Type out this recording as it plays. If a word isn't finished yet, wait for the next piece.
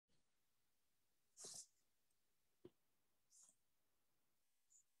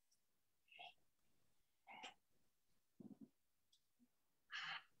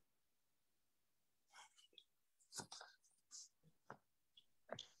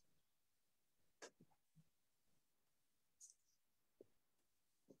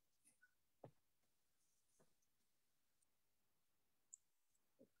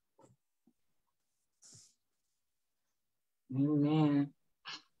Amen.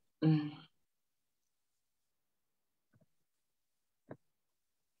 Mm.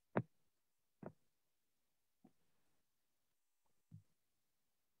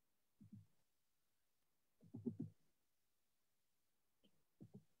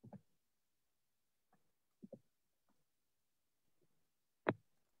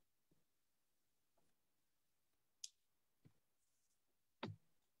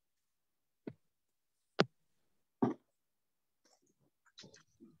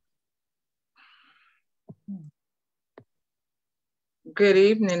 Good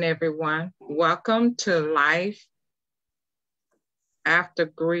evening, everyone. Welcome to Life After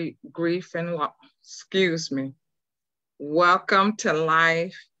Grief and Loss. Excuse me. Welcome to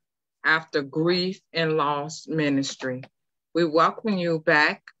Life After Grief and Loss Ministry. We welcome you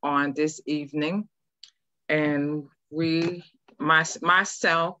back on this evening, and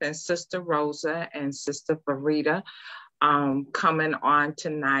myself and Sister Rosa and Sister Farida, coming on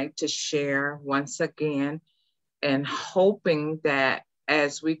tonight to share once again, and hoping that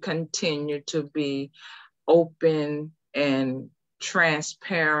as we continue to be open and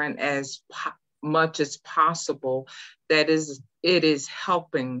transparent as much as possible, that it is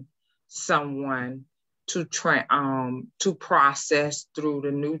helping someone to process through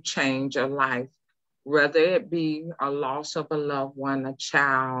the new change of life, whether it be a loss of a loved one, a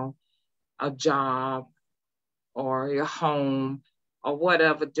child, a job, or your home, or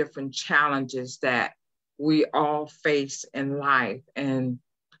whatever different challenges that we all face in life. And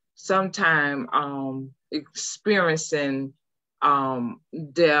sometimes experiencing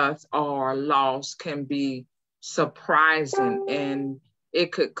death or loss can be surprising, and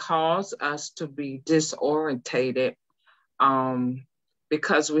it could cause us to be disorientated, um,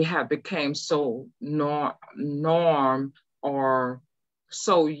 because we have become so norm or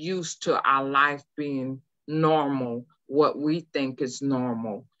so used to our life being normal, what we think is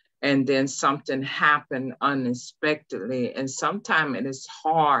normal. And then something happened unexpectedly. And sometimes it is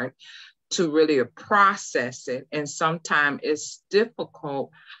hard to really process it. And sometimes it's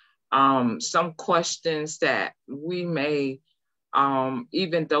difficult. Some questions that we may,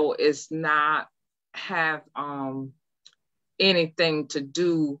 even though it's not have anything to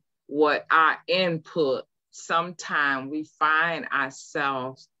do with our input, sometimes we find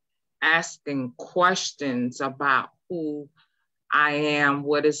ourselves asking questions about who I am,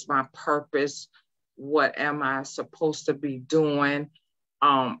 what is my purpose, what am I supposed to be doing,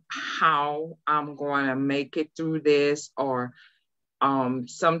 how I'm going to make it through this, or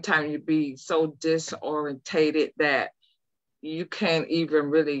sometimes you be so disorientated that you can't even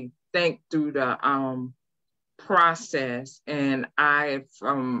really think through the process. And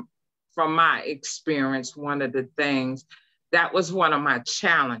from my experience, one of the things that was one of my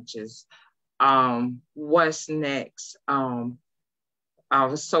challenges. What's next? I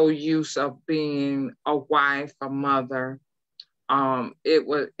was so used of being a wife, a mother.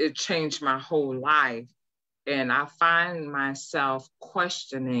 It changed my whole life, and I find myself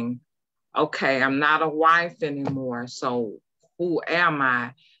questioning. Okay, I'm not a wife anymore, so who am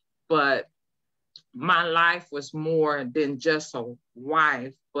I? But my life was more than just a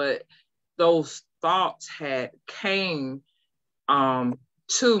wife, but those thoughts had came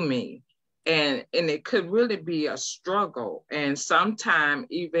to me, and it could really be a struggle. And sometimes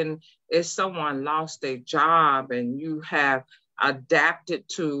even if someone lost their job and you have adapted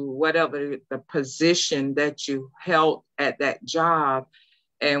to whatever the position that you held at that job,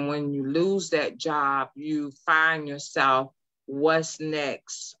 and when you lose that job, you find yourself, what's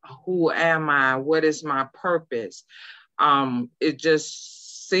next? Who am I? What is my purpose? It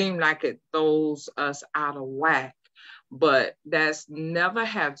just seemed like it throws us out of whack. But that's never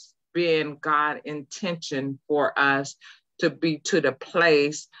has been God's intention for us to be to the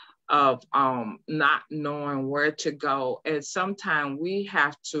place of not knowing where to go. And sometimes we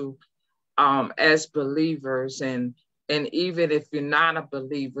have to, as believers, and even if you're not a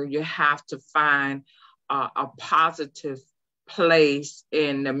believer, you have to find a positive place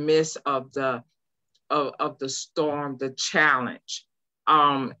in the midst of the storm, the challenge.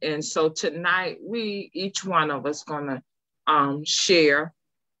 And so tonight, each one of us gonna share,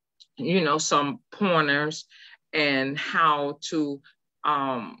 some pointers and how to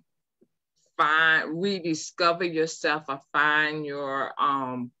um, rediscover yourself or find your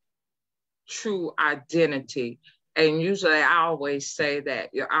true identity. And usually I always say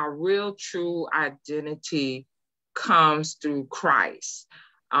that our real true identity comes through Christ.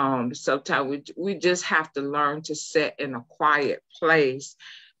 Sometimes we just have to learn to sit in a quiet place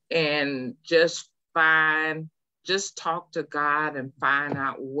and just talk to God and find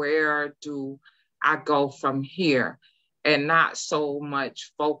out, where do I go from here? and not so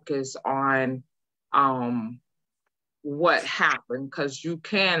much focus on what happened, because you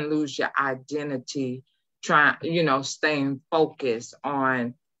can lose your identity trying, staying focused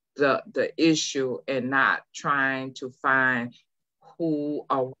on the issue and not trying to find who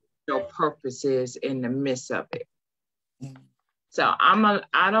or your purpose is in the midst of it. So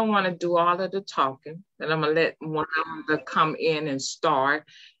I don't want to do all of the talking, and I'm gonna let one of them come in and start,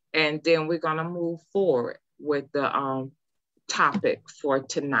 and then we're gonna move forward with the topic for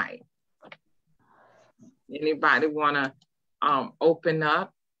tonight. Anybody want to open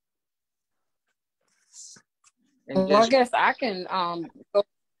up? Well, I guess I can go.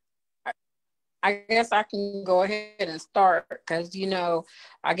 I guess I can go ahead and start, because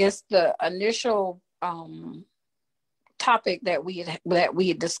I guess the initial topic that we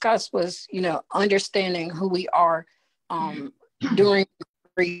had discussed was understanding who we are during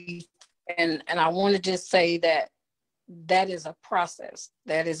grief, and I want to just say that is a process,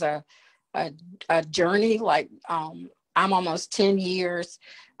 that is a journey. Like I'm almost 10 years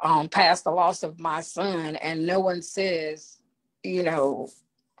past the loss of my son, and no one says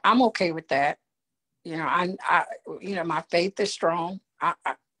I'm okay with that. I my faith is strong.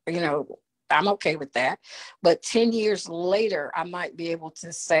 I'm okay with that. But 10 years later, I might be able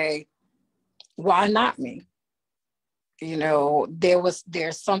to say, why not me?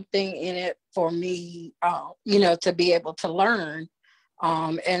 There's something in it for me, to be able to learn.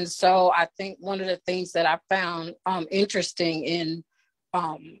 And so I think one of the things that I found interesting in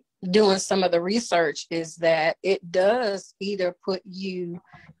doing some of the research is that it does either put you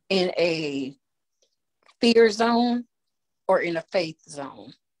in a fear zone or in a faith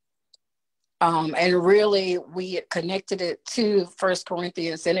zone. And really, we connected it to 1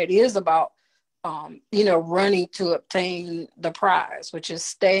 Corinthians, and it is about, running to obtain the prize, which is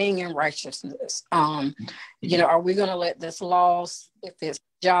staying in righteousness. Are we going to let this loss, if it's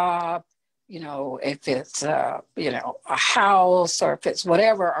a job, if it's, a house, or if it's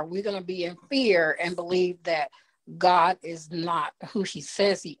whatever, are we going to be in fear and believe that God is not who he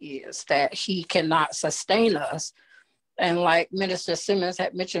says he is, that he cannot sustain us? And like Minister Simmons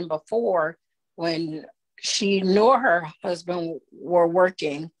had mentioned before, when she nor her husband were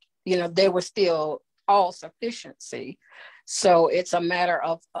working, they were still all sufficiency. So it's a matter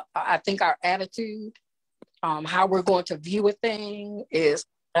of, I think, our attitude, how we're going to view a thing is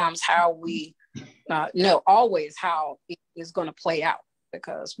sometimes how we know always how it is going to play out,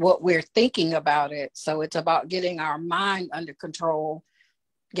 because what we're thinking about it. So it's about getting our mind under control,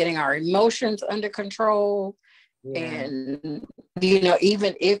 getting our emotions under control. Yeah. And,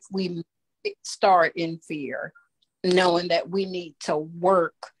 even if we start in fear, knowing that we need to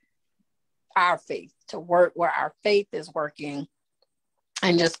work our faith, to work where our faith is working,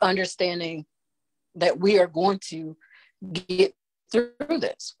 and just understanding that we are going to get through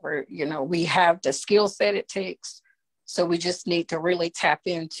this, where, we have the skill set it takes. So we just need to really tap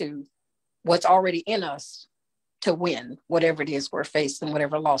into what's already in us to win whatever it is we're facing,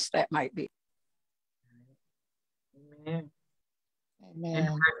 whatever loss that might be. Amen.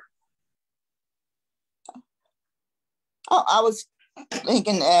 Amen. I was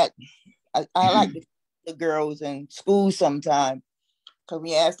thinking that I like the girls in school sometimes, because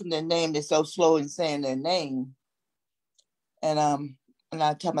we ask them their name, they're so slow in saying their name. And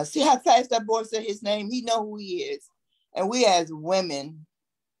I tell them, see how fast that boy said his name? He know who he is. And we as women,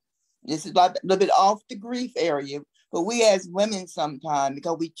 this is like a little bit off the grief area, but we as women sometimes,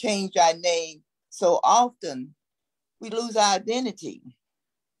 because we change our name so often, we lose our identity.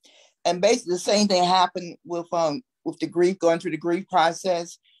 And basically the same thing happened with the grief, going through the grief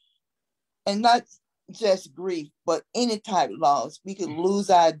process. And not just grief, but any type of loss. We could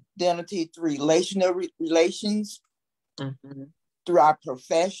lose our identity through relations, mm-hmm. through our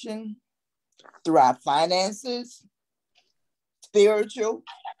profession, through our finances, spiritual,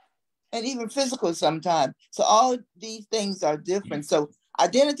 and even physical sometimes. So all these things are different. So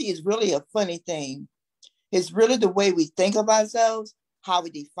identity is really a funny thing. It's really the way we think of ourselves, how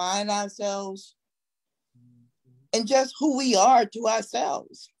we define ourselves, and just who we are to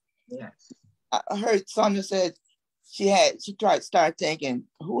ourselves. Yes. I heard Sonia said she tried to start thinking,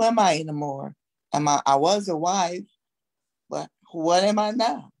 who am I anymore? I was a wife, but what am I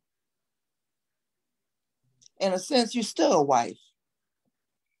now? In a sense, you're still a wife,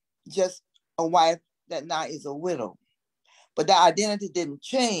 just a wife that now is a widow. But that identity didn't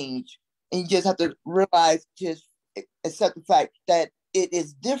change, and you just have to realize, just accept the fact that it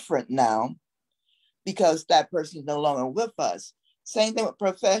is different now because that person is no longer with us. Same thing with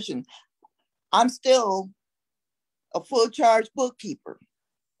profession. I'm still a full charge bookkeeper.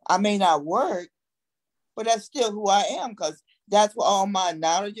 I may not work, but that's still who I am, because that's what all my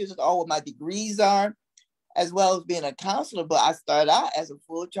knowledge is, all what my degrees are, as well as being a counselor. But I started out as a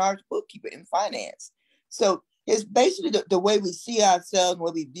full charge bookkeeper in finance. So it's basically the way we see ourselves,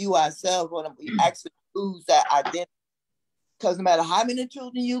 when we view ourselves, when we actually lose that identity. Because no matter how many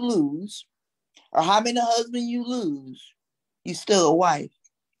children you lose, or how many husbands you lose, you're still a wife.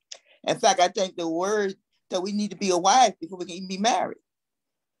 In fact, I think the word that we need to be a wife before we can even be married.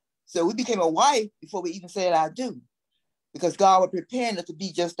 So we became a wife before we even said I do, because God was preparing us to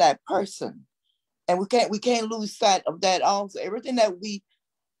be just that person. And we can't lose sight of that also. Everything that we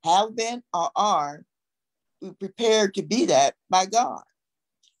have been or are, we're prepared to be that by God.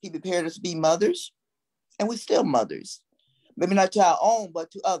 He prepared us to be mothers, and we're still mothers. Maybe not to our own,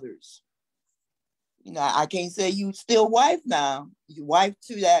 but to others. You know, I can't say you still wife now. You wife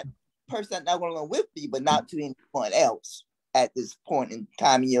to that person that's not going to live with you, but not to anyone else at this point in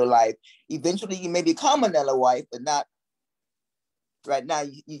time in your life. Eventually, you may become another wife, but not right now.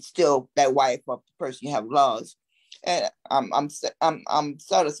 You still that wife of the person you have lost. And I'm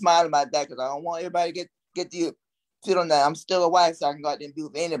sort of smiling about that, because I don't want everybody to get the feeling that I'm still a wife, so I can go out there and be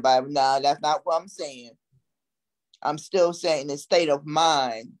with anybody. No, that's not what I'm saying. I'm still saying the state of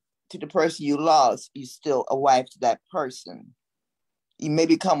mind to the person you lost, you're still a wife to that person. You may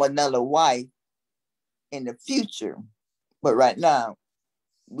become another wife in the future, but right now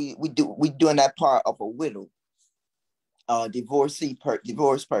we doing that part of a widow, divorced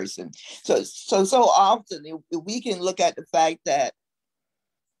person. So often if we can look at the fact that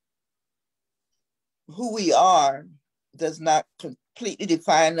who we are does not completely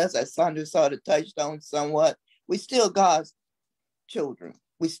define us, as Sandra sort of touched on somewhat. We're still God's children.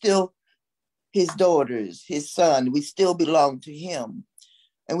 We still his daughters, his son. We still belong to him.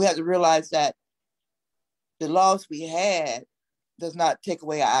 And we have to realize that the loss we had does not take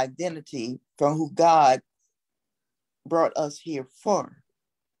away our identity from who God brought us here for.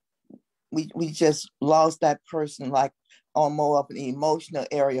 We just lost that person, like on more of an emotional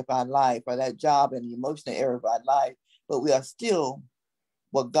area of our life, or that job in the emotional area of our life, but we are still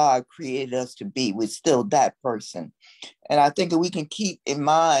what God created us to be. We're still that person. And I think that we can keep in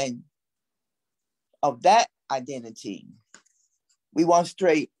mind of that identity, we won't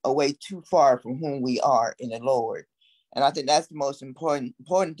stray away too far from whom we are in the Lord. And I think that's the most important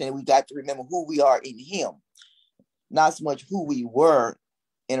thing. We got to remember who we are in him, not so much who we were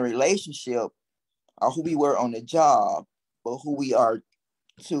in a relationship or who we were on the job, but who we are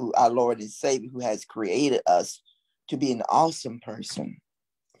to our Lord and Savior, who has created us to be an awesome person.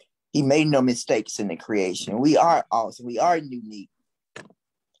 He made no mistakes in the creation. We are awesome. We are unique.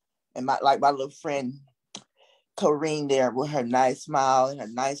 And my little friend Corrine there, with her nice smile and her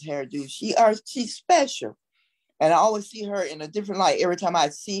nice hairdo, she's special. And I always see her in a different light every time I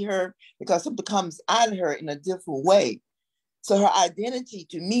see her, because something comes out of her in a different way. So her identity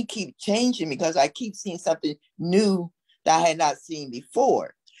to me keeps changing, because I keep seeing something new that I had not seen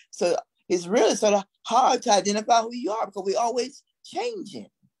before. So it's really sort of hard to identify who you are, because we're always changing.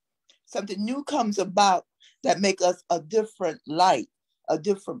 Something new comes about that make us a different light, a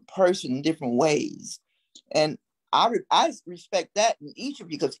different person in different ways. And I respect that in each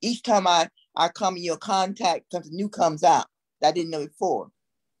of you, because each time I come in your contact, something new comes out that I didn't know before.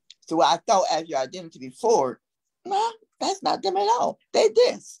 So what I thought as your identity before, no, that's not them at all. They're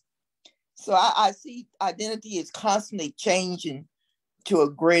this. So I see identity is constantly changing to a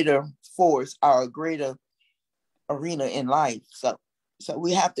greater force or a greater arena in life. So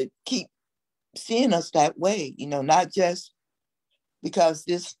we have to keep seeing us that way, not just because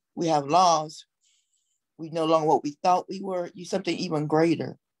we have lost, we no longer what we thought we were. You something even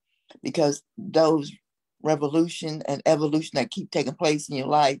greater, because those revolution and evolution that keep taking place in your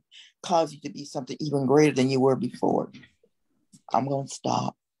life cause you to be something even greater than you were before. I'm going to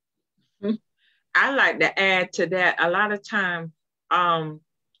stop. I like to add to that. A lot of time,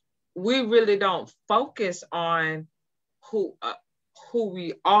 we really don't focus on who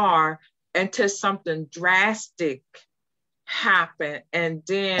we are until something drastic happen, and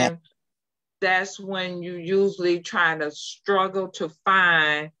then that's when you usually try to struggle to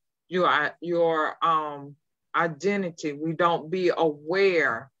find your identity. We don't be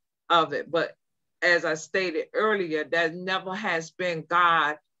aware of it. But as I stated earlier, that never has been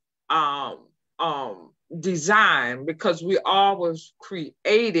God design, because we always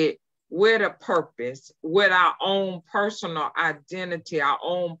created with a purpose, with our own personal identity, our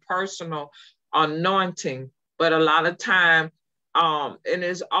own personal anointing. But a lot of time, and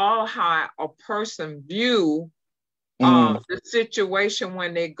it's all how a person view the situation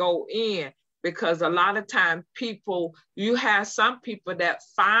when they go in, because a lot of time you have some people that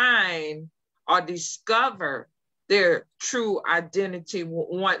find or discover their true identity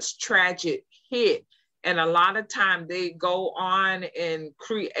once tragic hit. And a lot of times they go on and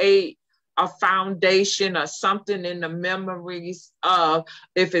create a foundation or something in the memories of,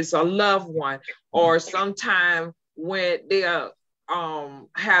 if it's a loved one, or sometime when they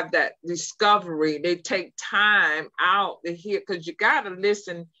have that discovery, they take time out to hear, because you got to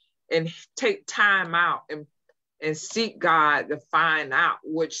listen and take time out and seek God to find out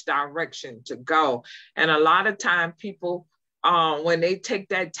which direction to go. And a lot of time people, when they take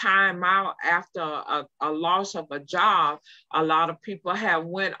that time out after a loss of a job, a lot of people have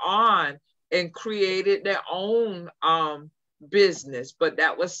went on and created their own business. But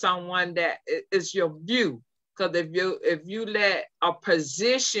that was someone that is your view. Because if you let a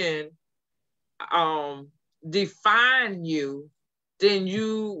position define you, then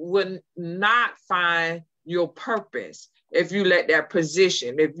you would not find your purpose. If you let that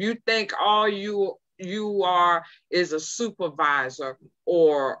position, if you think all you are is a supervisor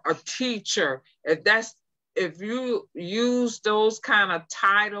or a teacher, if you use those kind of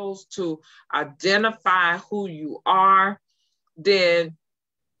titles to identify who you are, then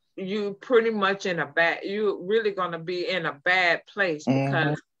you pretty much you're really going to be in a bad place,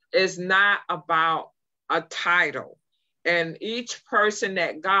 because it's not about a title. And each person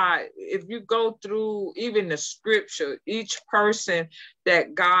that God, if you go through even the scripture, each person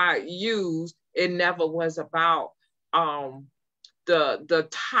that God used, it never was about the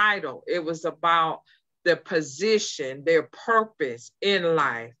title. It was about the position, their purpose in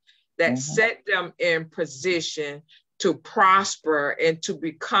life that set them in position to prosper and to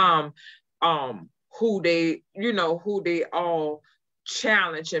become who they all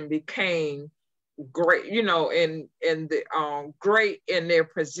challenged and became great, in the great in their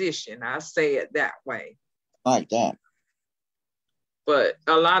position. I say it that way. Like that. But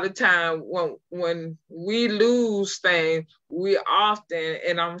a lot of time when we lose things, we often,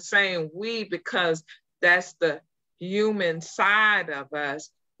 and I'm saying we because that's the human side of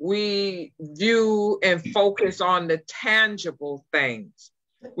us, we view and focus on the tangible things.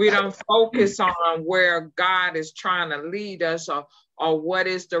 We don't focus on where God is trying to lead us, or what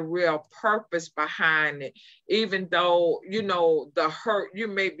is the real purpose behind it. Even though, the hurt, you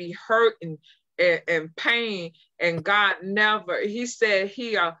may be hurt and pain, and God never, he said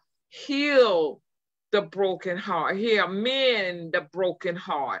he'll heal the broken heart. He'll mend the broken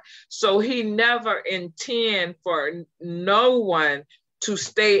heart. So he never intend for no one to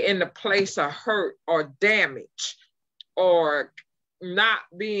stay in the place of hurt or damage or not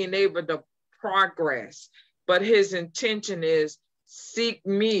being able to progress. But his intention is seek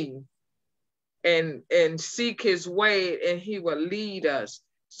me and seek his way, and he will lead us.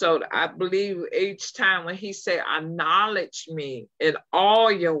 So I believe each time when he said, acknowledge me in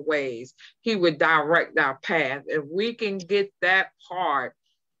all your ways, he would direct our path. If we can get that part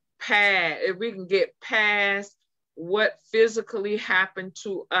if we can get past what physically happened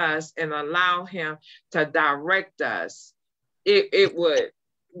to us and allow him to direct us, it would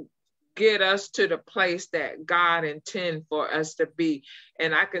get us to the place that God intended for us to be.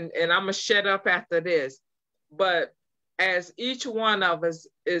 And I'm gonna shut up after this, but as each one of us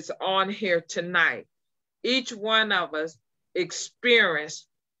is on here tonight, each one of us experienced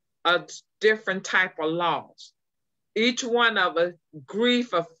a different type of loss. Each one of us,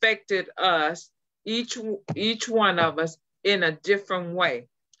 grief affected us, each one of us in a different way.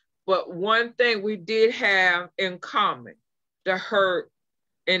 But one thing we did have in common, the hurt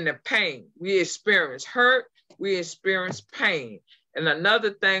and the pain. We experienced hurt, we experienced pain. And another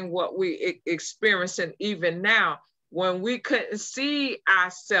thing, what we experiencing even now, when we couldn't see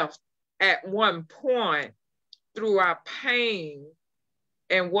ourselves at one point through our pain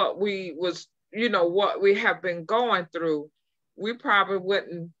and what we was, what we have been going through, we probably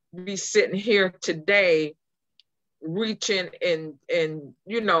wouldn't be sitting here today reaching and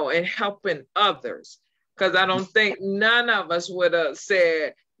helping others. Because I don't think none of us would have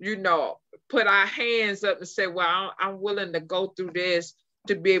said, put our hands up and say, well, I'm willing to go through this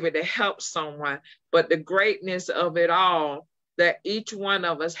to be able to help someone. But the greatness of it all, that each one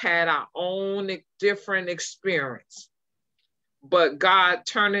of us had our own different experience. But God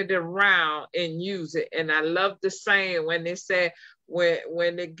turned it around and used it. And I love the saying when they say,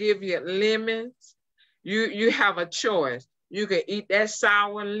 when they give you lemons, you have a choice. You can eat that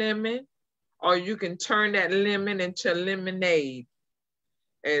sour lemon, or you can turn that lemon into lemonade.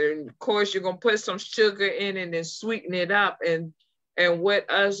 And of course, you're going to put some sugar in it and sweeten it up. And with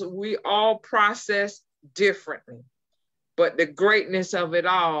us, we all process differently. But the greatness of it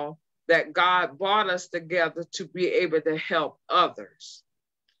all, that God brought us together to be able to help others.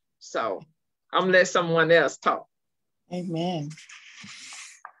 So I'm gonna let someone else talk. Amen.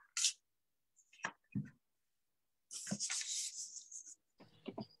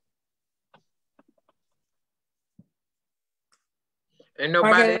 And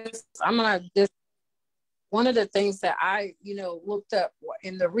nobody. I'm gonna just, one of the things that I, looked up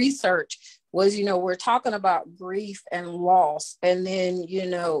in the research was, we're talking about grief and loss. And then,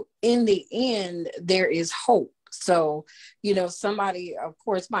 in the end, there is hope. So, somebody, of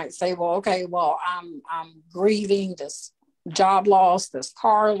course, might say, well, okay, well, I'm grieving this job loss, this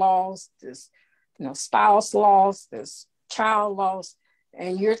car loss, this, spouse loss, this child loss.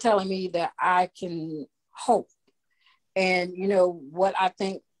 And you're telling me that I can hope. And, what I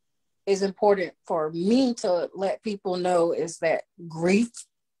think is important for me to let people know is that grief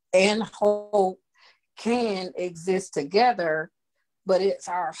and hope can exist together, but it's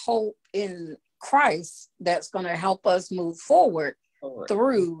our hope in Christ that's going to help us move forward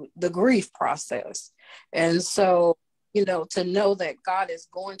through the grief process. And so, to know that God is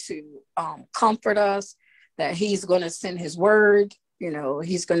going to comfort us, that he's going to send his word,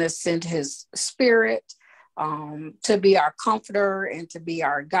 he's going to send his spirit to be our comforter and to be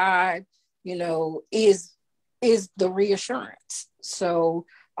our guide, is the reassurance. So,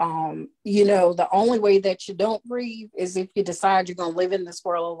 the only way that you don't grieve is if you decide you're going to live in this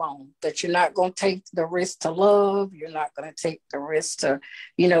world alone, that you're not going to take the risk to love. You're not going to take the risk to,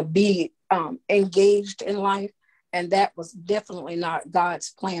 be engaged in life. And that was definitely not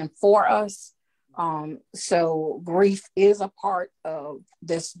God's plan for us. So grief is a part of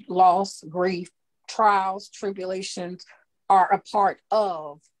this loss. Grief, trials, tribulations are a part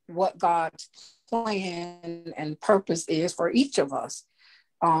of what God's plan and purpose is for each of us.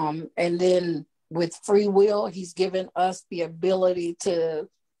 And then with free will, he's given us the ability to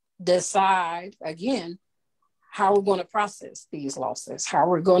decide, again, how we're going to process these losses, how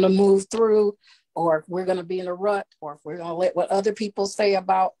we're going to move through, or if we're going to be in a rut, or if we're going to let what other people say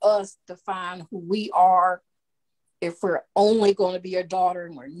about us define who we are, if we're only going to be a daughter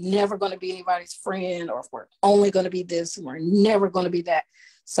and we're never going to be anybody's friend, or if we're only going to be this and we're never going to be that.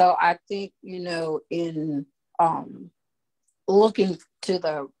 So I think, in looking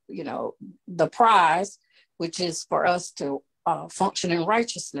to the prize, which is for us to function in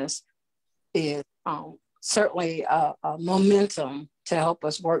righteousness, is certainly a momentum to help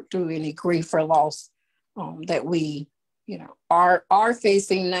us work through any grief or loss that we are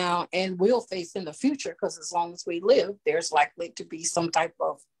facing now and will face in the future, because as long as we live, there's likely to be some type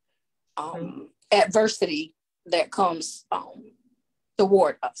of adversity that comes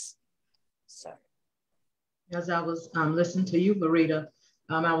toward us. So, as I was listening to you, Verita,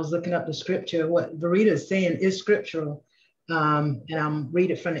 I was looking up the scripture. What Verita is saying is scriptural. And I'm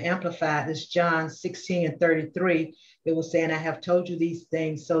reading from the Amplified. It's John 16:33. It was saying, I have told you these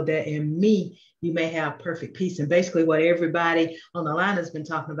things so that in me you may have perfect peace. And basically what everybody on the line has been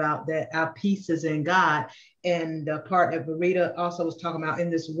talking about, that our peace is in God. And the part that Verita also was talking about, in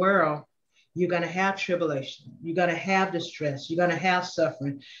this world, you're going to have tribulation. You're going to have distress. You're going to have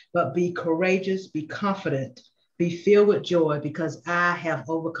suffering. But be courageous, be confident, be filled with joy, because I have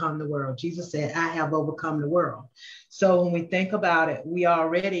overcome the world. Jesus said, I have overcome the world. So when we think about it, we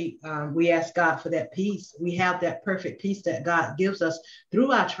already, we ask God for that peace. We have that perfect peace that God gives us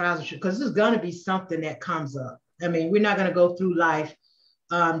through our trials, because there's going to be something that comes up. I mean, we're not going to go through life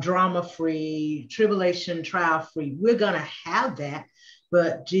drama-free, tribulation, trial-free. We're going to have that.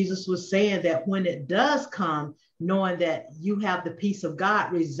 But Jesus was saying that when it does come, knowing that you have the peace of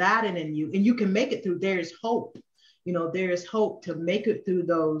God residing in you, and you can make it through, there is hope. There is hope to make it through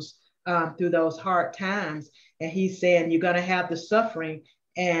those hard times. And he's saying you're going to have the suffering.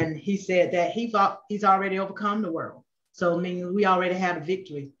 And he said that he's already overcome the world. So I mean, we already have a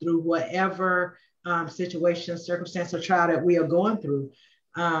victory through whatever situation, circumstance, or trial that we are going through.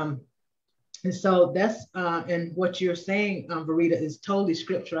 And so that's, and what you're saying, Verita, is totally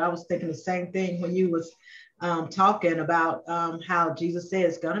scriptural. I was thinking the same thing when you was talking about how Jesus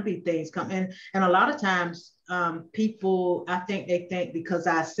says going to be things come. And a lot of times people, I think they think because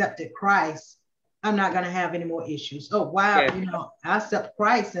I accepted Christ, I'm not going to have any more issues. Oh, wow. Yeah. I accept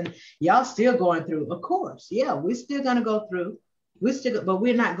Christ and y'all still going through. Of course. Yeah, we're still going to go through. But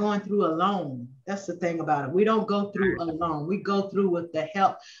we're not going through alone. That's the thing about it. We don't go through alone. We go through with the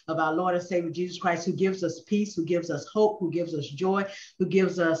help of our Lord and Savior, Jesus Christ, who gives us peace, who gives us hope, who gives us joy, who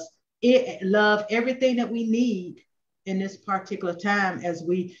gives us love, everything that we need in this particular time as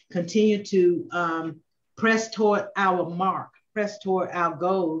we continue to press toward our mark, press toward our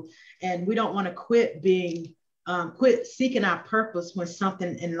goal. And we don't want to quit seeking our purpose when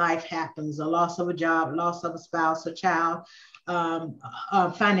something in life happens, a loss of a job, loss of a spouse, a child,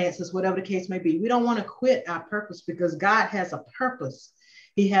 finances, whatever the case may be. We don't want to quit our purpose because God has a purpose.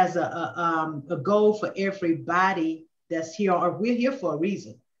 He has a goal for everybody that's here, or we're here for a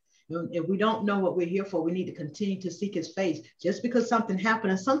reason. If we don't know what we're here for, we need to continue to seek his face. Just because something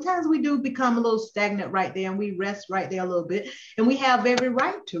happened, and sometimes we do become a little stagnant right there, and we rest right there a little bit, and we have every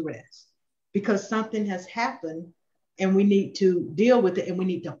right to rest because something has happened, and we need to deal with it, and we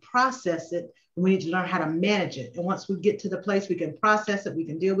need to process it, and we need to learn how to manage it. And once we get to the place we can process it, we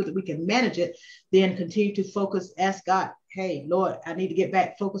can deal with it, we can manage it, then continue to focus, ask God, hey, Lord, I need to get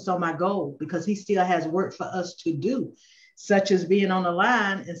back focused on my goal because he still has work for us to do, such as being on the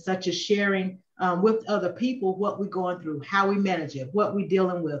line and such as sharing with other people what we're going through, how we manage it, what we're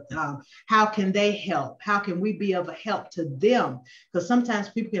dealing with, how can they help, how can we be of a help to them, because sometimes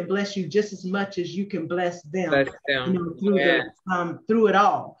people can bless you just as much as you can bless them. Through it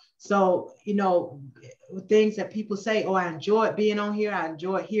all. So, things that people say, oh, I enjoyed being on here, I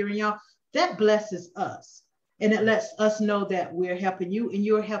enjoyed hearing y'all, that blesses us, and it lets us know that we're helping you and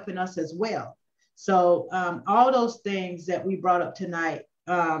you're helping us as well. So all those things that we brought up tonight,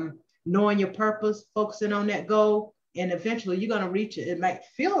 knowing your purpose, focusing on that goal, and eventually you're going to reach it. It might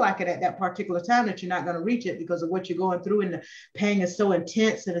feel like it at that particular time that you're not going to reach it because of what you're going through, and the pain is so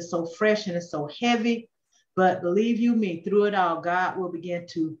intense and it's so fresh and it's so heavy. But believe you me, through it all, God will begin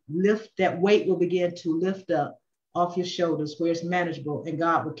to lift, that weight will begin to lift up off your shoulders where it's manageable, and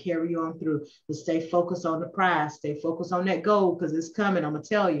God will carry you on through. But stay focused on the prize, stay focused on that goal, because it's coming. I'm going to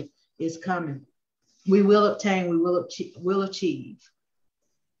tell you, it's coming. We will obtain, we will achieve.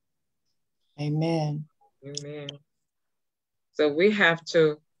 Amen. Amen. So we have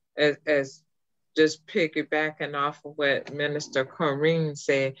to, as just piggybacking off of what Minister Corrine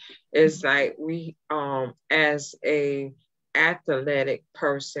said, is like we, as a athletic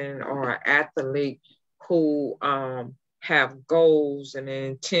person or athlete who have goals and an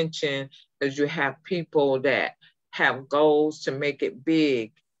intention, because you have people that have goals to make it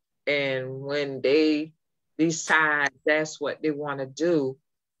big. And when they decide that's what they want to do,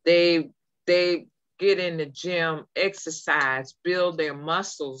 they get in the gym, exercise, build their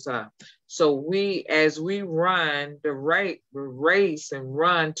muscles up. So as we run the race and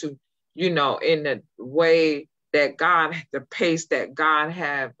run to, in the way that God, the pace that God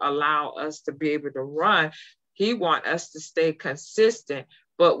have allowed us to be able to run, he want us to stay consistent.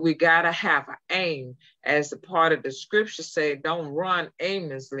 But we got to have an aim. As a part of the scripture say, don't run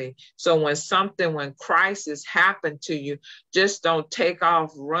aimlessly. So when crisis happen to you, just don't take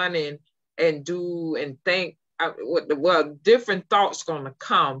off running and do and think, well, different thoughts going to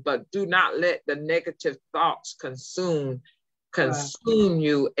come, but do not let the negative thoughts consume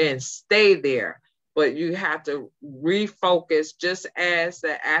you and stay there. But you have to refocus, just as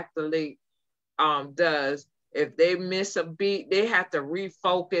the athlete does. If they miss a beat, they have to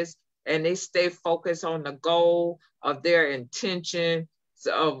refocus, and they stay focused on the goal of their intention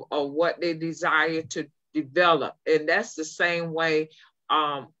of what they desire to develop. And that's the same way,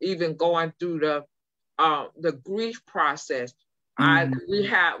 even going through the grief process. We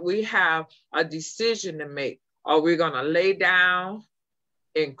have a decision to make. Are we going to lay down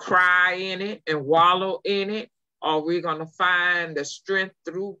and cry in it and wallow in it? Or are we going to find the strength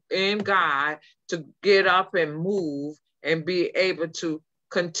in God to get up and move and be able to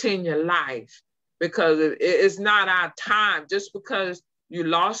continue life? Because it's not our time. Just because you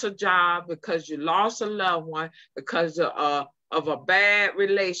lost a job, because you lost a loved one, because of a bad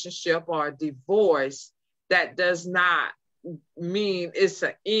relationship or a divorce, that does not mean it's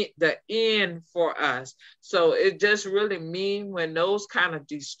the end for us. So it just really mean when those kind of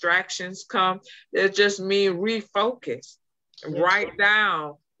distractions come, it just mean refocus. Write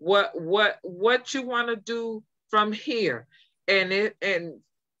down what you want to do from here. And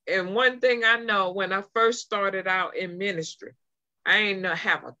one thing I know, when I first started out in ministry, I ain't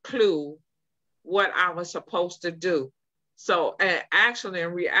have a clue what I was supposed to do. So actually,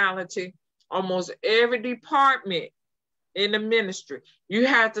 in reality, almost every department in the ministry, you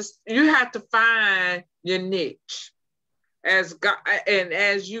have to find your niche as God, and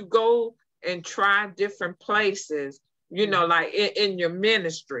as you go and try different places, like in your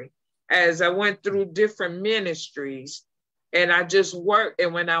ministry. As I went through different ministries, and I just worked,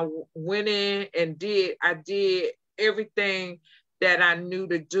 and when I went in and I did everything that I knew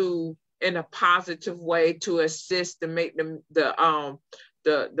to do in a positive way to assist and make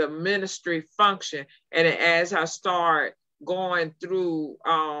the ministry function. And as I start going through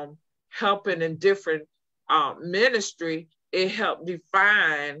helping in different ministry, it helped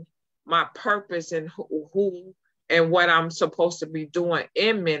define my purpose and who and what I'm supposed to be doing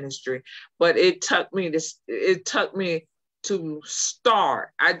in ministry. But it took me to start.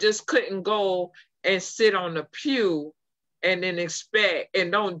 I just couldn't go and sit on the pew and then expect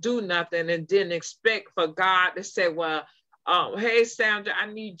and don't do nothing and then expect for God to say, well, hey, Sandra,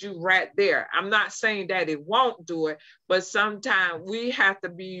 I need you right there. I'm not saying that it won't do it, but sometimes we have to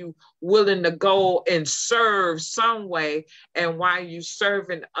be willing to go and serve some way. And while you're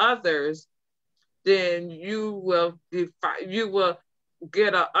serving others, then you will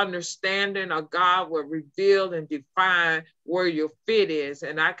get an understanding, or God will reveal and define where your fit is.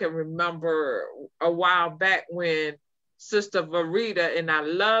 And I can remember a while back when Sister Verita, and I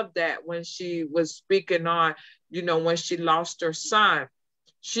love that when she was speaking on, when she lost her son,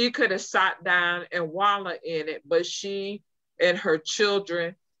 she could have sat down and wallowed in it, but she and her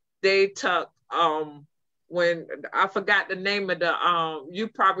children, they took, when I forgot the name of the, you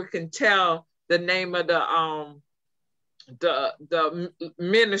probably can tell the name of the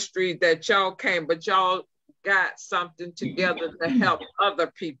ministry that y'all came, but y'all got something together to help other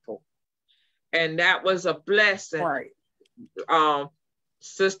people. And that was a blessing. Right.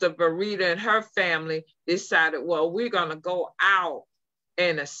 Sister Verita and her family decided, well, we're going to go out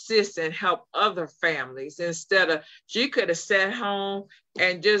and assist and help other families instead of, she could have sat home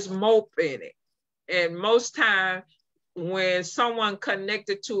and just mope in it. And most time when someone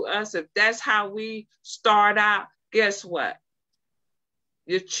connected to us, if that's how we start out, guess what?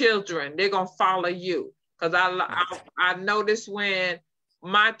 Your children, they're going to follow you. Because I noticed when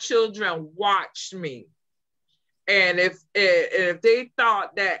my children watched me, and if they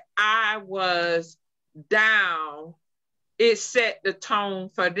thought that I was down, it set the tone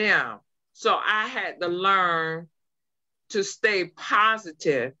for them. So I had to learn to stay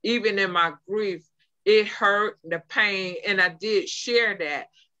positive. Even in my grief, it hurt, the pain, and I did share that.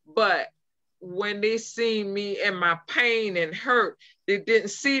 But when they see me in my pain and hurt, they didn't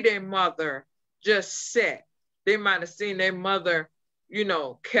see their mother just set. They might have seen their mother,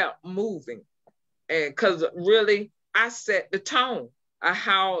 kept moving. And because really, I set the tone of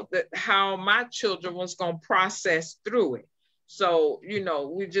how my children was going to process through it. So,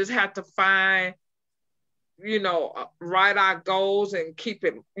 we just have to find, write our goals and keep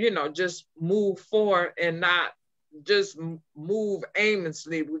it, just move forward and not just move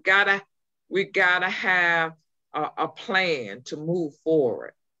aimlessly. We gotta have a plan to move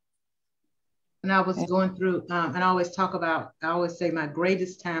forward. And I was going through, and I always say my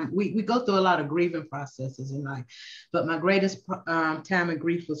greatest time, we go through a lot of grieving processes in life, but my greatest time of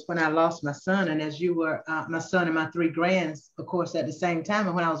grief was when I lost my son. And as you were, my son and my 3 grands, of course, at the same time.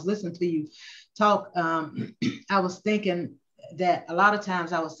 And when I was listening to you talk, I was thinking that a lot of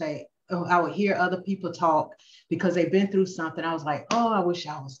times I would say, I would hear other people talk because they've been through something. I was like, oh, I wish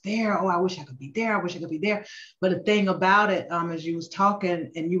I was there. Oh, I wish I could be there. I wish I could be there. But the thing about it, as you was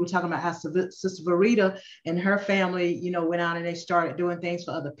talking, and you were talking about how Sister Verita and her family, went out and they started doing things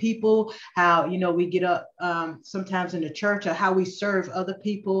for other people, how, we get up sometimes in the church, or how we serve other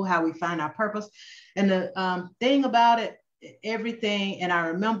people, how we find our purpose. And the thing about it, everything. And I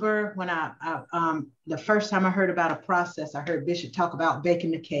remember when the first time I heard about a process, I heard Bishop talk about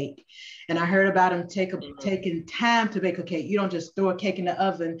baking the cake, and I heard about him taking time to bake a cake. You don't just throw a cake in the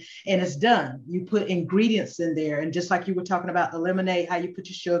oven and it's done. You put ingredients in there. And just like you were talking about the lemonade, how you put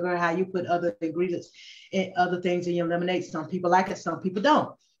your sugar, how you put other ingredients and other things in your lemonade. Some people like it, some people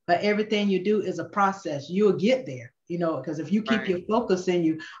don't. But everything you do is a process. You'll get there, because if you keep your focus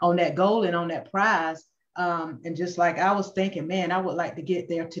on that goal and on that prize, and just like I was thinking, man, I would like to get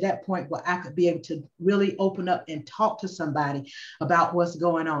there to that point where I could be able to really open up and talk to somebody about what's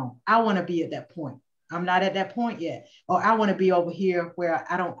going on. I want to be at that point. I'm not at that point yet. Or I want to be over here where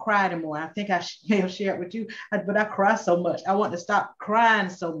I don't cry anymore. I think I may have shared with you, but I cry so much. I want to stop crying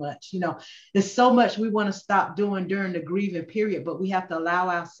so much. There's so much we want to stop doing during the grieving period, but we have to allow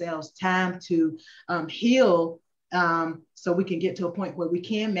ourselves time to heal, so we can get to a point where we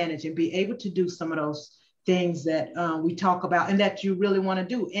can manage and be able to do some of those things that we talk about and that you really want to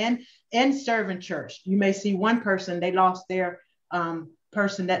do. And serve in church. You may see one person, they lost their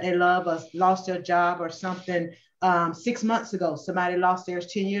person that they love, or lost their job or something 6 months ago. Somebody lost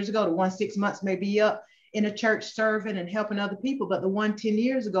theirs 10 years ago. The one 6 months may be up in a church serving and helping other people, but the one 10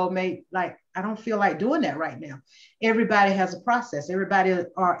 years ago may I don't feel like doing that right now. Everybody has a process. Everybody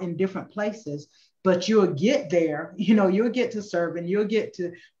are in different places. But you'll get there, you'll get to serving, you'll get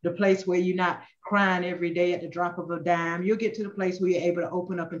to the place where you're not crying every day at the drop of a dime. You'll get to the place where you're able to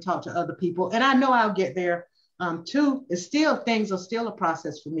open up and talk to other people. And I know I'll get there too. Things are still a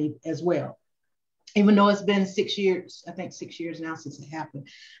process for me as well. even though it's been 6 years, I think 6 years now since it happened.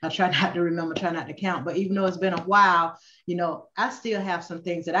 I try not to remember, try not to count, but even though it's been a while, I still have some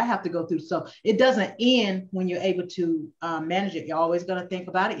things that I have to go through. So it doesn't end when you're able to manage it. You're always going to think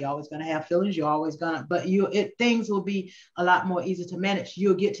about it. You're always going to have feelings. You're always going to, but things will be a lot more easy to manage.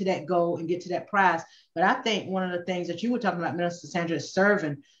 You'll get to that goal and get to that prize. But I think one of the things that you were talking about, Minister Sandra, is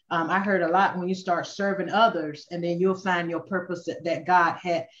serving. I heard a lot when you start serving others, and then you'll find your purpose that God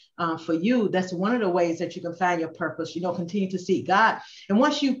had for you. That's one of the ways that you can find your purpose. Continue to seek God. And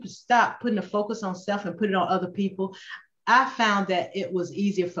once you stop putting the focus on self and put it on other people, I found that it was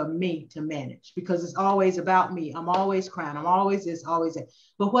easier for me to manage because it's always about me. I'm always crying. I'm always this, always that.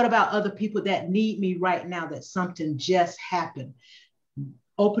 But what about other people that need me right now, that something just happened?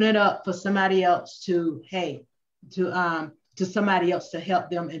 Open it up for somebody else to somebody else to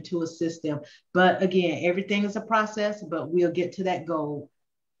help them and to assist them. But again, everything is a process, but we'll get to that goal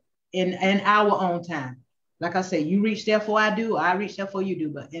in our own time. Like I say, you reach there for I do, I reach there for you do,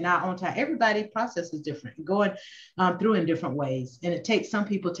 but in our own time, everybody's process is different, going through in different ways. And it takes some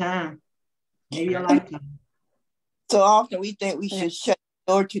people time, maybe a lifetime. So often we think we should shut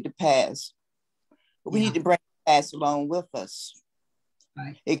the door to the past, but we need to bring the past along with us.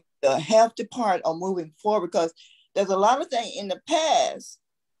 Right. It's a healthy part of moving forward, because there's a lot of things in the past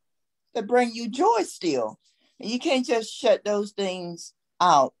that bring you joy still. And you can't just shut those things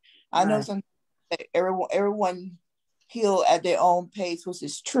out. I know sometimes everyone heal at their own pace, which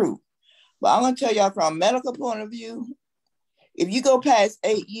is true. But I'm going to tell y'all from a medical point of view, if you go past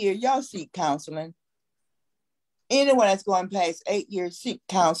 8 years, y'all seek counseling. Anyone that's going past 8 years, seek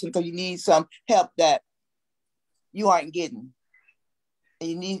counseling, because you need some help that you aren't getting. And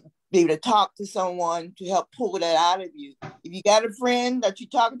you need to be able to talk to someone to help pull that out of you. If you got a friend that you're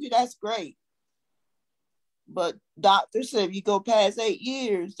talking to, that's great. But doctors said if you go past 8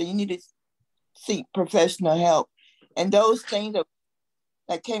 years, then you need to seek professional help. And those things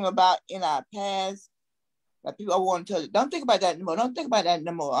that came about in our past, that people want to tell you, don't think about that anymore. Don't think about that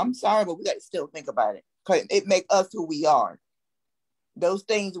anymore. I'm sorry, but we got to still think about it, because it makes us who we are. Those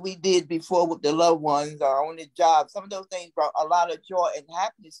things we did before with the loved ones or on the job, some of those things brought a lot of joy and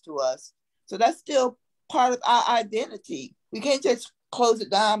happiness to us. So that's still part of our identity. We can't just close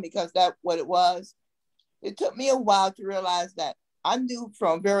it down because that's what it was. It took me a while to realize that. I knew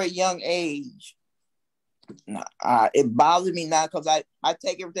from a very young age. It bothers me now because I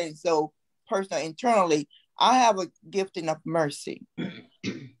take everything so personal internally. I have a gifting of mercy.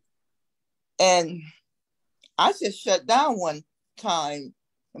 And I just shut down one time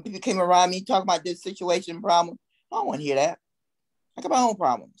when people came around me talking about this situation problem. I don't want to hear that. I got my own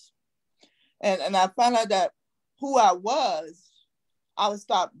problems. And I found out that who I would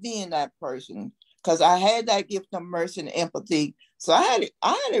stop being that person, because I had that gift of mercy and empathy. So I had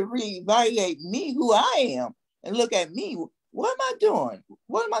to reevaluate me, who I am, and look at me. What am I doing?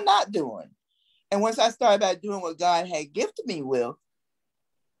 What am I not doing? And once I started by doing what God had gifted me with,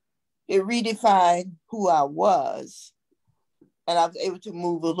 it redefined who I was. And I was able to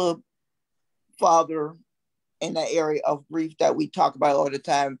move a little farther in that area of grief that we talk about all the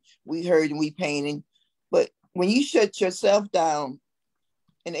time. We heard and we painting. But when you shut yourself down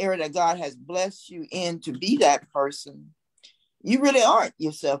in the area that God has blessed you in to be that person, you really aren't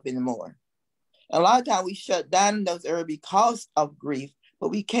yourself anymore. A lot of times we shut down in those areas because of grief, but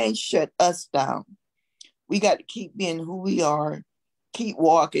we can't shut us down. We got to keep being who we are, keep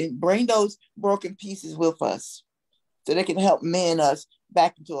walking, bring those broken pieces with us so they can help mend us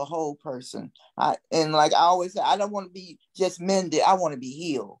back into a whole person. And like I always say, I don't want to be just mended. I want to be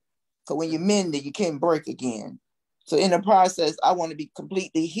healed. Because when you're mended, you can't break again. So in the process, I want to be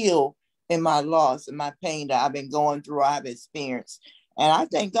completely healed in my loss and my pain that I've been going through, I've experienced. And I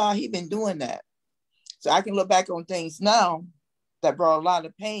thank God he's been doing that. So I can look back on things now that brought a lot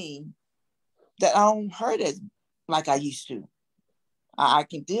of pain that I don't hurt as like I used to. I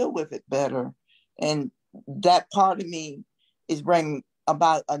can deal with it better. And that part of me is bringing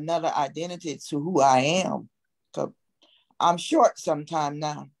about another identity to who I am. So I'm short sometime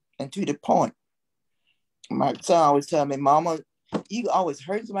now, and to the point. My son always tell me, Mama, you always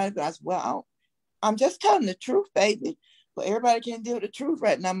hurt somebody. But I said, well, I'm just telling the truth, baby. But everybody can't deal with the truth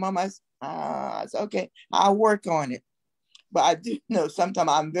right now, Mama. I said, okay, I'll work on it. But I do know sometimes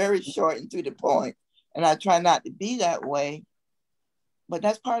I'm very short and to the point, and I try not to be that way. But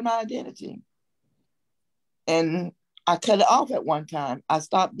that's part of my identity. And I cut it off at one time. I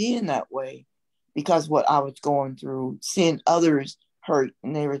stopped being that way because what I was going through, seeing others hurt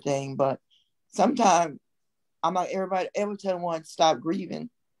and everything. But sometimes I'm not everybody ever tell one to stop grieving,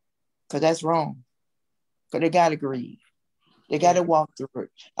 because that's wrong. Because they got to grieve. They got to walk through it.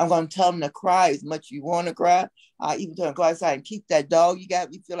 I'm going to tell them to cry as much as you want to cry. I even tell them to go outside and keep that dog. You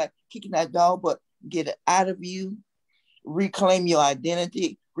feel like kicking that dog, but get it out of you. Reclaim your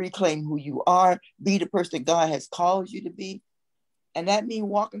identity. Reclaim who you are. Be the person that God has called you to be. And that means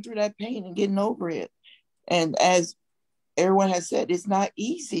walking through that pain and getting over it. And as everyone has said, it's not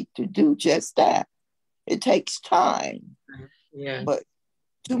easy to do just that. It takes time. Yeah. But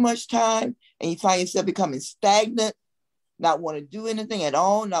too much time, and you find yourself becoming stagnant, not want to do anything at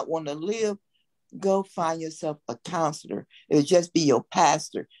all, not want to live, go find yourself a counselor. It'll just be your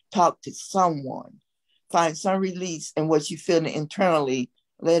pastor. Talk to someone. Find some release in what you feel internally.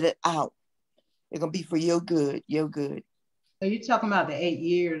 Let it out. It's going to be for your good, your good. So you're talking about the 8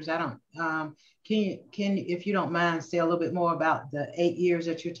 years. I don't, can you, if you don't mind, say a little bit more about the 8 years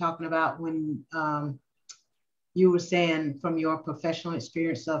that you're talking about when you were saying from your professional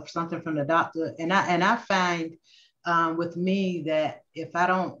experience of something from the doctor. And I find with me that if I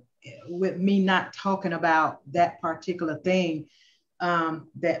don't, with me not talking about that particular thing,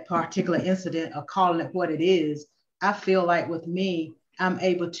 that particular incident or calling it what it is, I feel like with me, I'm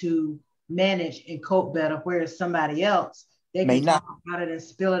able to manage and cope better, whereas somebody else, they can talk about it and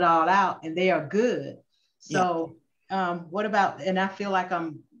spill it all out and they are good. So what about, and I feel like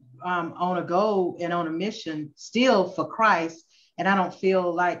I'm on a goal and on a mission still for Christ. And I don't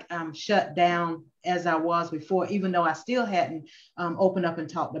feel like I'm shut down as I was before, even though I still hadn't opened up and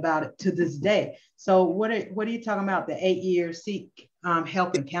talked about it to this day. So what are you talking about? The 8 years seek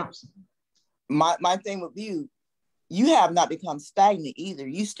help and counseling. My thing with you have not become stagnant either.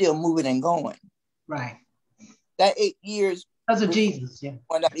 You still moving and going. Right. That 8 years. Because of Jesus, yeah.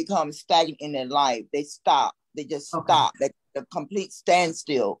 When that becomes stagnant in their life, they stop. They just stop. They the complete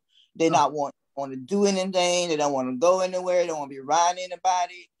standstill. They not want to do anything. They don't want to go anywhere. They don't want to be around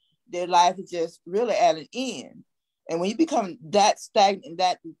anybody. Their life is just really at an end. And when you become that stagnant and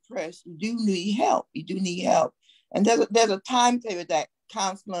that depressed, you do need help. You do need help. And there's a timetable that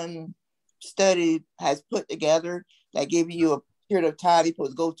counseling study has put together that give you a period of time you're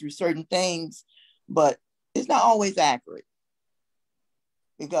supposed to go through certain things, but it's not always accurate.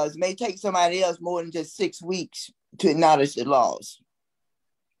 Because it may take somebody else more than just 6 weeks to acknowledge the loss.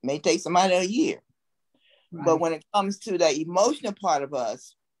 It may take somebody a year. Right. But when it comes to the emotional part of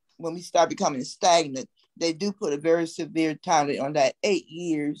us, when we start becoming stagnant, they do put a very severe time on that 8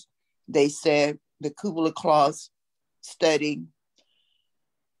 years. They said the Kubler-Ross study,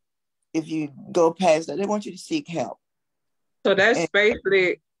 if you go past that, they want you to seek help. So that's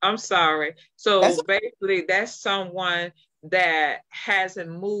basically, I'm sorry. So basically that's someone that hasn't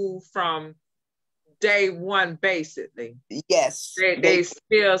moved from day one, basically. Yes. They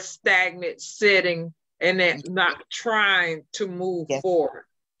still stagnant, sitting, and they're not trying to move forward.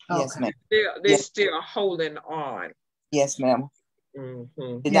 Yes, ma'am. They're still holding on. Yes, ma'am.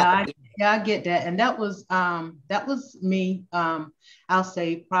 Mm-hmm. Yeah, I get that, and that was me. I'll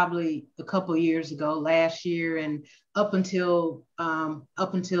say probably a couple of years ago, last year, and up until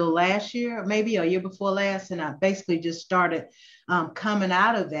last year, maybe a year before last, and I basically just started coming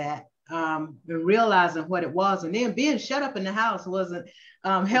out of that, and realizing what it was, and then being shut up in the house wasn't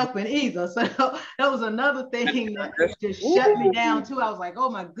helping either. So that was another thing that just shut me down too. I was like, oh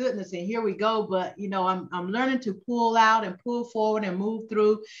my goodness, and here we go. But I'm learning to pull out and pull forward and move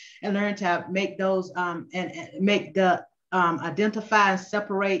through, and learn to make those and make the identify and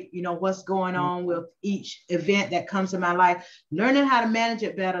separate, what's going on with each event that comes in my life, learning how to manage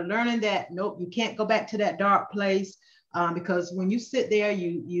it better, learning that, nope, you can't go back to that dark place, because when you sit there,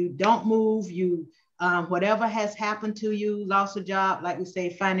 you don't move, whatever has happened to you, lost a job, like we say,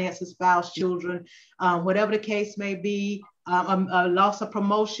 finances, spouse, children, whatever the case may be, a loss of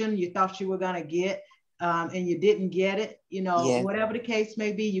promotion you thought you were going to get, and you didn't get it, whatever the case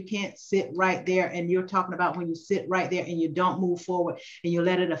may be, you can't sit right there. And you're talking about when you sit right there and you don't move forward and you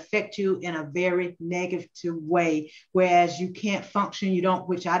let it affect you in a very negative way, whereas you can't function,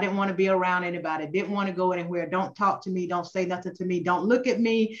 which I didn't want to be around anybody, didn't want to go anywhere, don't talk to me, don't say nothing to me, don't look at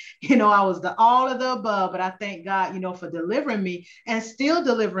me, I was all of the above. But I thank God, for delivering me and still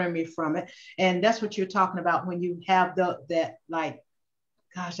delivering me from it. And that's what you're talking about when you have that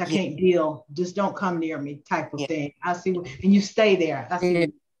gosh, I can't deal, just don't come near me type of thing. I see, and you stay there. I see.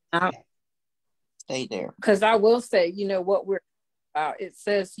 Stay there. Because I will say, what we're it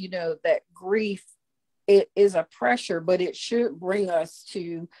says, that grief, it is a pressure, but it should bring us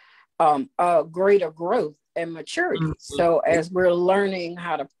to a greater growth and maturity. Mm-hmm. So as we're learning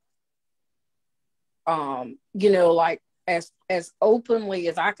how to, as openly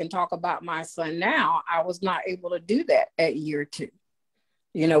as I can talk about my son now, I was not able to do that at year 2.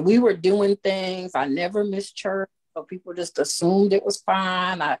 We were doing things. I never missed church. So people just assumed it was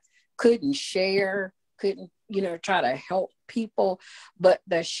fine. I couldn't share, couldn't, try to help people. But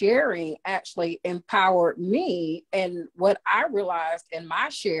the sharing actually empowered me. And what I realized in my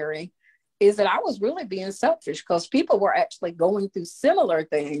sharing is that I was really being selfish, because people were actually going through similar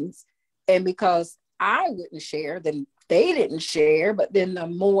things. And because I wouldn't share, then they didn't share. But then the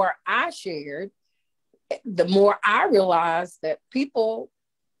more I shared, the more I realized that people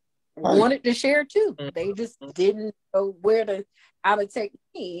wanted to share too. They just didn't know how to take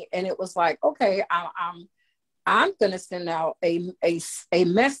me. And it was like, okay, I'm going to send out a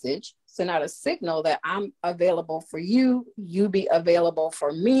message, send out a signal that I'm available for you, you be available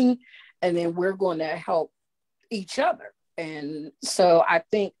for me, and then we're going to help each other. And so I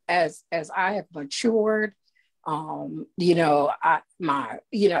think as I have matured, as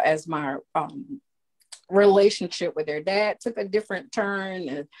my relationship with their dad took a different turn,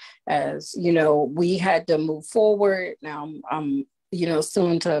 and as we had to move forward. Now I'm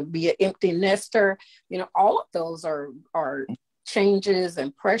soon to be an empty nester. All of those are changes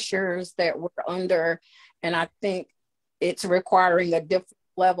and pressures that we're under, and I think it's requiring a different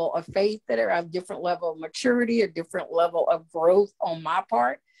level of faith, that are a different level of maturity, a different level of growth on my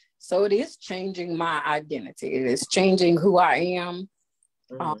part. So it is changing my identity. It is changing who I am.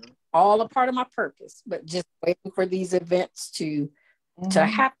 All a part of my purpose, but just waiting for these events to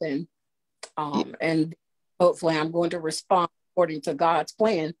happen. And hopefully I'm going to respond according to God's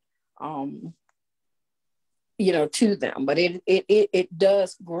plan, to them. But it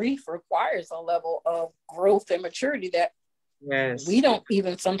does, grief requires a level of growth and maturity that we don't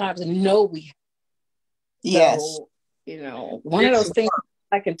even sometimes know we have. Yes. So, one of those things,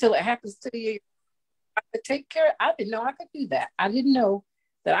 like, until it happens to you, I could take care. I didn't know I could do that. I didn't know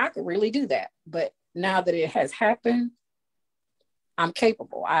that I could really do that. But now that it has happened, I'm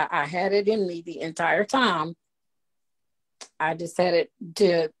capable. I had it in me the entire time. I just had it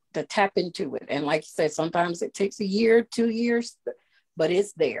to tap into it. And like you said, sometimes it takes a year, 2 years, but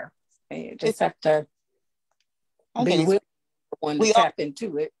it's there. And you just have to be willing to tap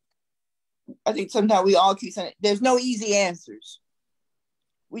into it. I think sometimes we all keep saying, there's no easy answers.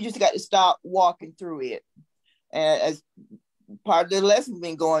 We just got to stop walking through it. And as part of the lesson we've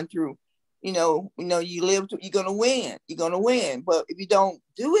been going through, you live to, you're gonna win. But if you don't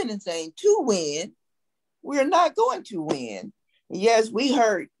do anything to win, we're not going to win. Yes, we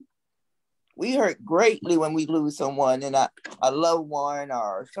hurt greatly when we lose someone, and a loved one,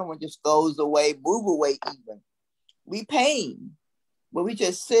 or someone just goes away, move away even. We pain, but we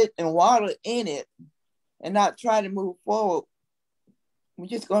just sit and waddle in it and not try to move forward. We're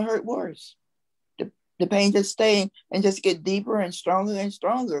just gonna hurt worse. The pain just stay and just get deeper and stronger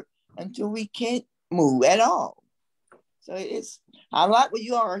until we can't move at all. So I like what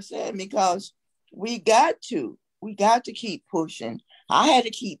you are saying, because we got to keep pushing. I had to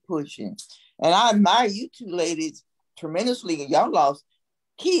keep pushing. And I admire you two ladies tremendously. Y'all lost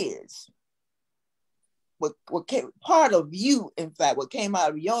kids. What came, part of you, in fact, what came out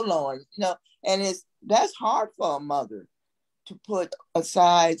of your loins, and that's hard for a mother to put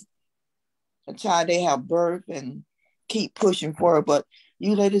aside a child they have birth and keep pushing for it. But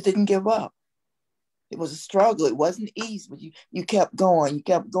you ladies didn't give up. It was a struggle. It wasn't easy, but you kept going.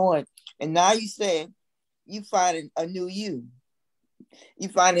 And now you say you find a new you. You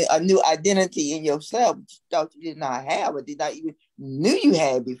find a new identity in yourself, which you thought you did not have, or did not even knew you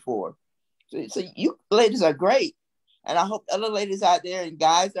had before. So you ladies are great. And I hope other ladies out there and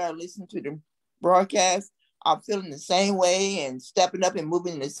guys that are listening to the broadcast are feeling the same way and stepping up and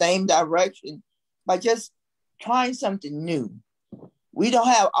moving in the same direction by just trying something new. We don't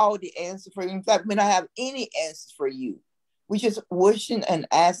have all the answers for you. In fact, we don't have any answers for you. We just wishing and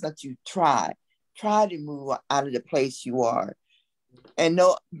asking that you try to move out of the place you are. And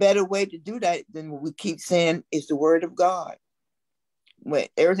no better way to do that than what we keep saying is the word of God. When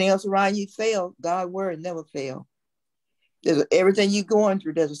everything else around you fails, God's word never fails. Everything you're going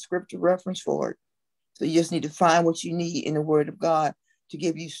through, there's a scripture reference for it. So you just need to find what you need in the word of God to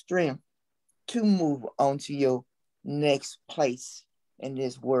give you strength to move on to your next place in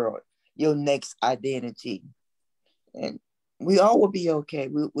this world, your next identity. And we all will be okay.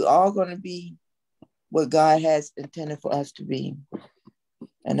 We're all going to be what God has intended for us to be.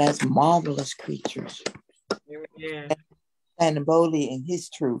 And that's marvelous creatures. Yeah. Standing boldly in his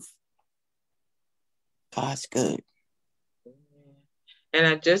truth. God's good. And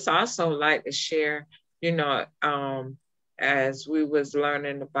I just also like to share, as we was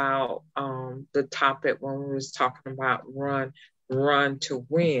learning about the topic when we was talking about run to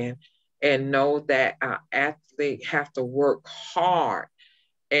win, and know that our athlete have to work hard,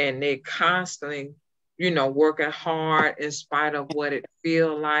 and they constantly, working hard in spite of what it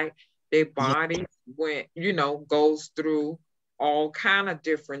feel like. Their body goes through all kind of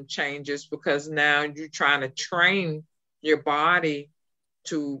different changes, because now you're trying to train your body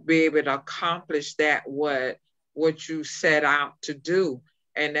to be able to accomplish what you set out to do.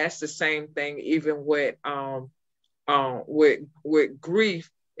 And that's the same thing even with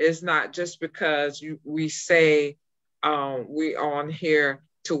grief. It's not just because we say we on here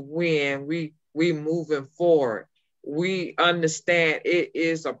to win, we moving forward. We understand it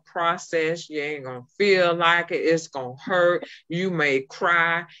is a process. You ain't gonna feel like it. It's gonna hurt. You may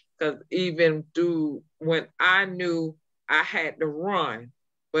cry, because even when I knew I had to run,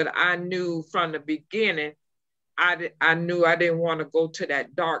 but I knew from the beginning, I knew I didn't want to go to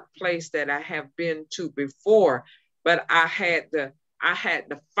that dark place that I have been to before, but I had to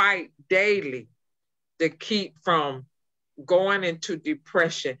fight daily to keep from going into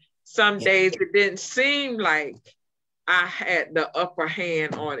depression. Some days it didn't seem like I had the upper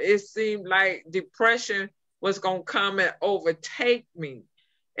hand on it. It seemed like depression was gonna come and overtake me.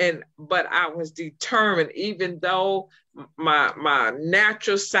 But I was determined, even though my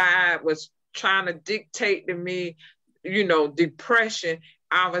natural side was trying to dictate to me, depression,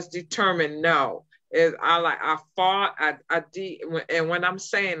 I was determined, no. I fought, and when I'm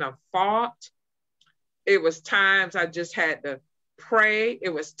saying I fought, it was times I just had to pray. It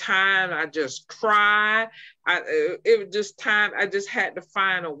was time I just cried. It was just time I just had to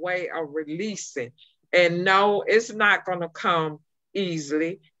find a way of releasing. And no, it's not going to come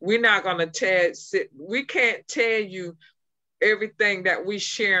easily. We're not going to we can't tell you everything that we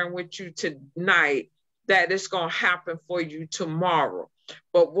sharing with you tonight that it's going to happen for you tomorrow.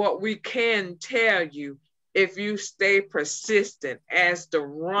 But what we can tell you, if you stay persistent as the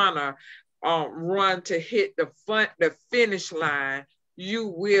runner, run to hit the finish line, you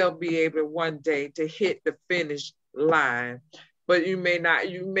will be able one day to hit the finish line. But you may not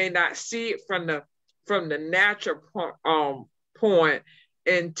see it from the natural point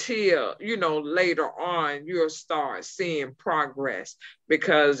until later on you'll start seeing progress.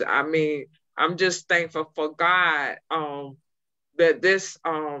 Because I'm just thankful for God that this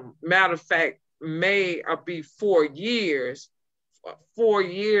matter of fact may be 4 years. 4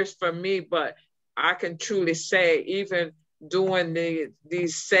 years for me, but I can truly say, even doing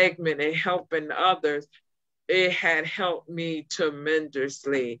these segments and helping others, it had helped me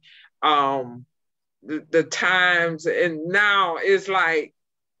tremendously. The times, and now it's like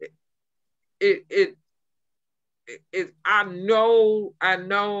I knew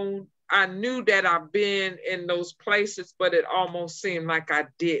that I've been in those places, but it almost seemed like I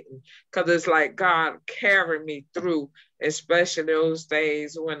didn't, because it's like God carried me through, especially those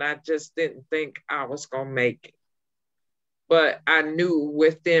days when I just didn't think I was going to make it. But I knew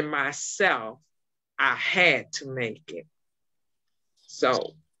within myself I had to make it.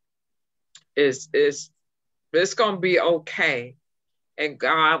 So it's going to be okay, and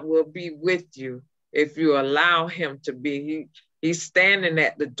God will be with you if you allow him to be. He's standing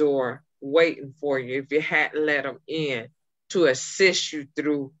at the door waiting for you if you hadn't let him in to assist you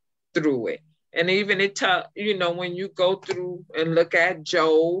through it. And even when you go through and look at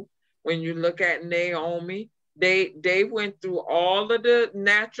Job, when you look at Naomi, they went through all of the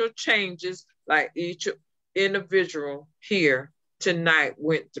natural changes like each individual here tonight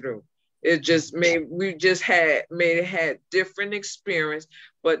went through. It just had different experience,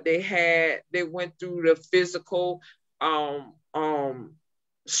 but they went through the physical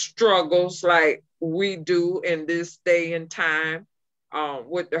struggles like we do in this day and time,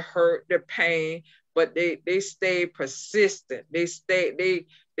 with the hurt, the pain, but they stayed persistent. They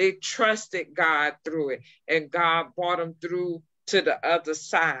trusted God through it, and God brought them through to the other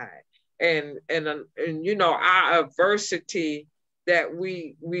side. And our adversity that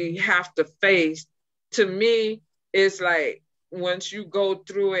we have to face, to me, it's like once you go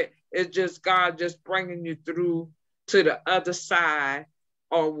through it, it's just God just bringing you through to the other side,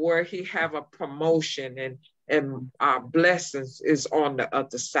 or where he have a promotion and our blessings is on the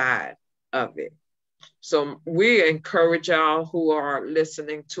other side of it. So we encourage y'all who are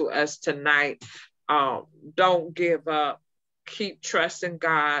listening to us tonight, don't give up. Keep trusting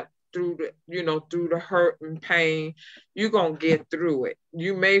God through the hurt and pain. You're going to get through it.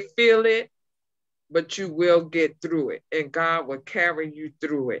 You may feel it, but you will get through it, and God will carry you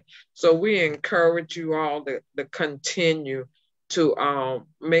through it. So we encourage you all to continue to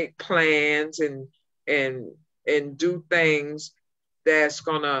make plans and do things that's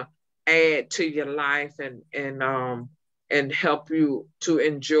gonna add to your life and help you to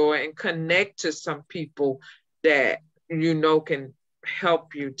enjoy and connect to some people that can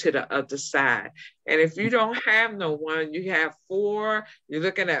help you to the other side. And if you don't have no one, you have you're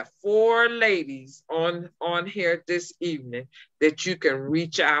looking at 4 ladies on here this evening that you can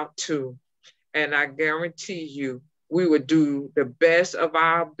reach out to. And I guarantee you, we would do the best of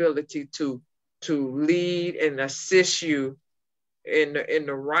our ability to lead and assist you in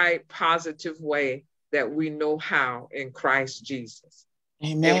the right positive way that we know how in Christ Jesus.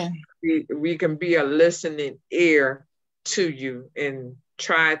 Amen. And we can be a listening ear to you and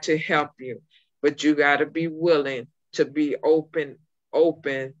try to help you, but you got to be willing to be open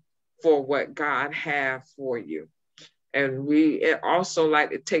for what God has for you. And we also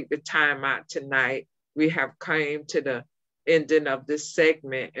like to take the time out tonight. We have came to the ending of this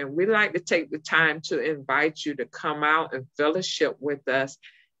segment, and we like to take the time to invite you to come out and fellowship with us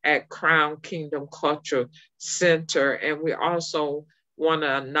at Crown Kingdom Cultural Center. And we also want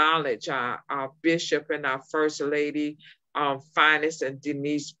to acknowledge our bishop and our first lady, Finest and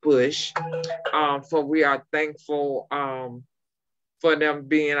Denise Bush, for we are thankful for them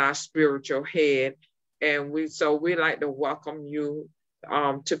being our spiritual head. And we like to welcome you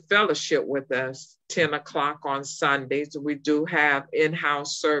to fellowship with us 10 o'clock on Sundays. We do have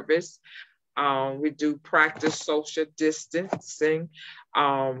in-house service. We do practice social distancing.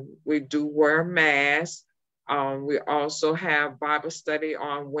 We do wear masks. We also have Bible study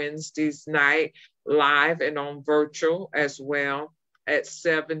on Wednesdays night, live and on virtual as well at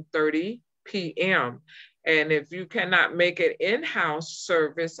 7:30 p.m. And if you cannot make an in-house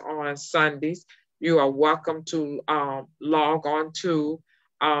service on Sundays, you are welcome to log on to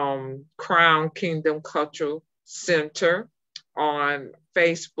Crown Kingdom Cultural Center on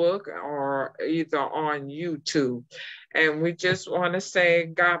Facebook or either on YouTube. And we just want to say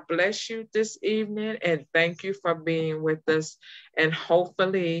God bless you this evening and thank you for being with us. And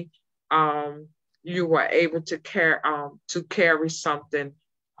hopefully you were able to carry something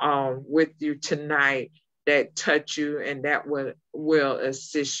with you tonight that touch you and that will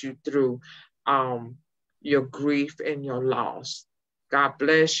assist you through your grief and your loss. God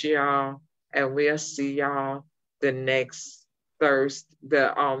bless y'all, and we'll see y'all the next Thursday.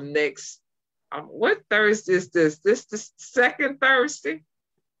 What Thursday is this? This the second Thursday?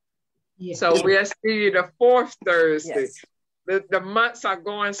 Yes. So we'll see you the 4th Thursday. Yes. The months are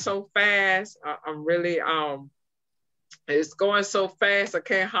going so fast. I'm really it's going so fast. I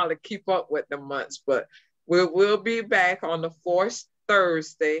can't hardly keep up with the months, but we'll be back on the 4th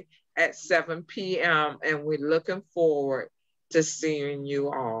Thursday at 7 p.m. and we're looking forward to seeing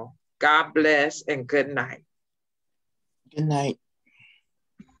you all. God bless and good night. Good night.